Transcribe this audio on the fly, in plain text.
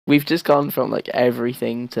We've just gone from like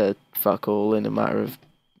everything to fuck all in a matter of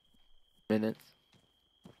minutes.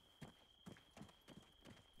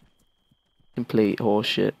 Complete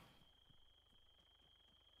horseshit.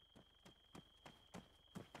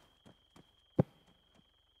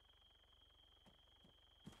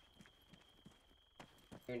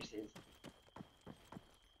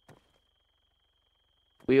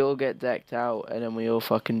 We all get decked out and then we all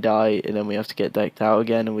fucking die and then we have to get decked out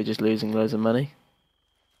again and we're just losing loads of money.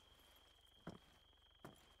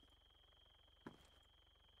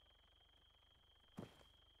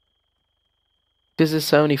 Because there's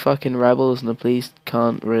so many fucking rebels and the police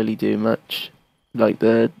can't really do much. Like,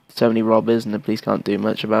 there's so many robbers and the police can't do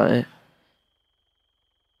much about it.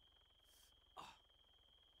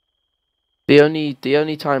 The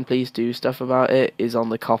only time police do stuff about it is on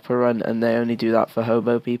the copper run, and they only do that for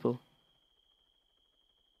hobo people.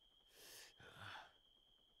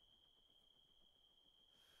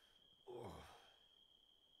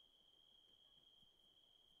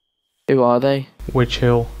 Who are they? Witch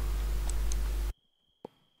Hill.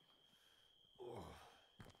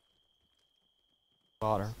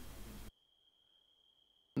 Water.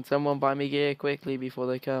 Can someone buy me gear quickly before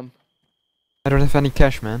they come? I don't have any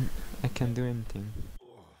cash, man. I can't do anything.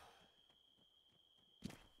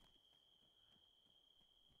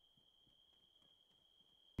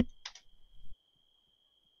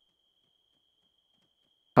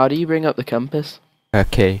 How do you bring up the compass?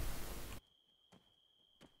 Okay.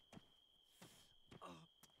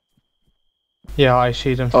 Yeah, I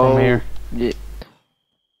see them from here. Yeah.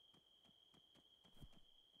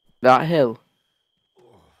 That hill?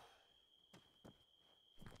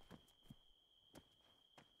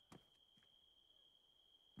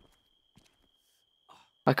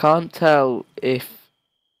 I can't tell if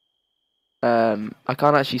I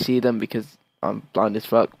can't actually see them because I'm blind as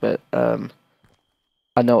fuck, but I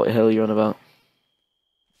know what hill you're on about.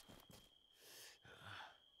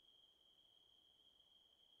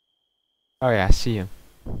 Oh yeah, I see you.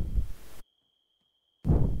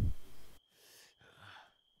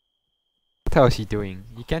 What else is he doing?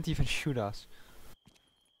 He can't even shoot us.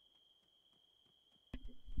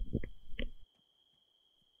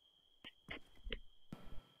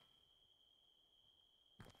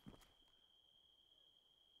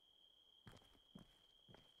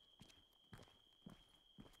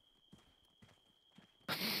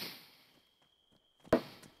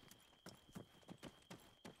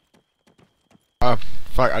 Oh,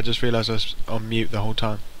 fuck, I just realised I was on mute the whole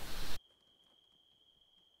time.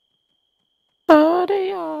 No,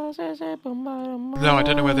 I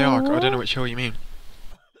don't know where they are. I don't know which hill you mean.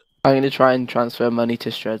 I'm gonna try and transfer money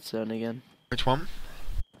to Shred Zone again. Which one?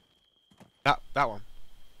 That one.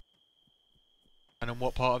 And on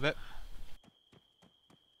what part of it?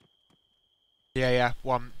 Yeah,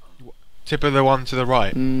 one. Tip of the one to the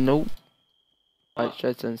right. Nope. Right,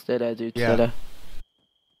 Shred Zone, stay there, dude. Yeah. Stay there.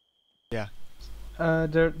 Yeah.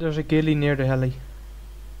 There's a ghillie near the heli.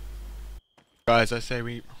 Guys, I say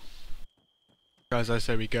we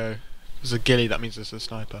go. There's a ghillie, that means there's a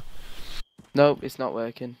sniper. Nope, it's not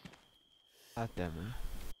working. God damn it.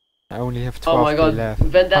 I only have 12 Oh my god, left.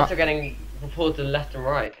 vendetta are getting reported left and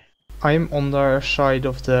right. I'm on their side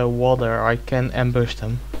of the water. I can ambush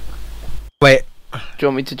them. Wait. Do you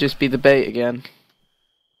want me to just be the bait again?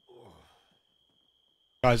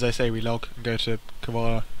 Guys, I say we log and go to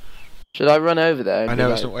Kavala. Should I run over there? And I know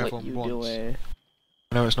be it's like, not what "What everyone you wants." doing?"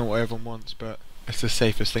 I know it's not what everyone wants, but it's the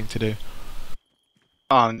safest thing to do.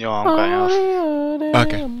 Oh no, I'm going off.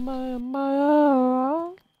 Okay.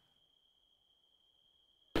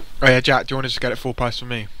 Oh yeah, Jack, do you want to just get it full price for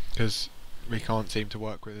me? Because we can't seem to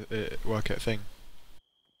work with it, work at thing.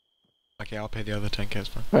 Okay, I'll pay the other 10k, it's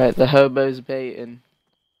fine. Right, the hobo's baiting.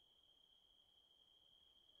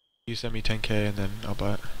 You send me 10k and then I'll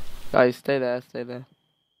buy it. Guys, stay there, stay there.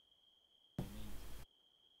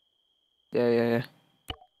 Yeah.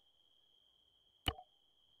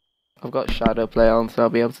 I've got shadow play on, so I'll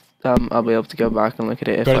be able to go back and look at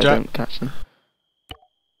it if Go, I Jack. don't catch them.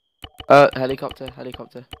 Helicopter.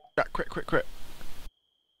 Jack, quick.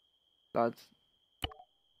 Lads,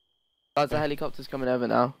 the helicopter's coming over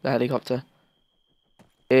now. The helicopter.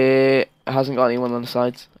 It hasn't got anyone on the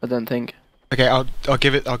sides, I don't think. Okay, I'll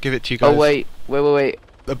give it to you guys. Oh wait.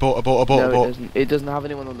 Abort. No, it doesn't. It doesn't have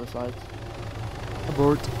anyone on the sides.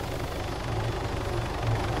 Abort.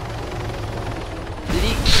 Did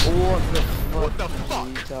he? What the fuck?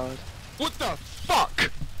 Retard. What the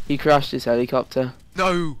fuck? He crashed his helicopter.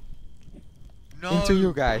 No. Into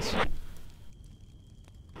you guys.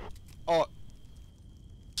 Oh.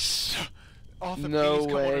 Arthur, No please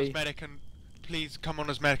come on way. as medic and please come on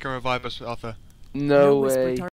as medic and revive us, Arthur. No way.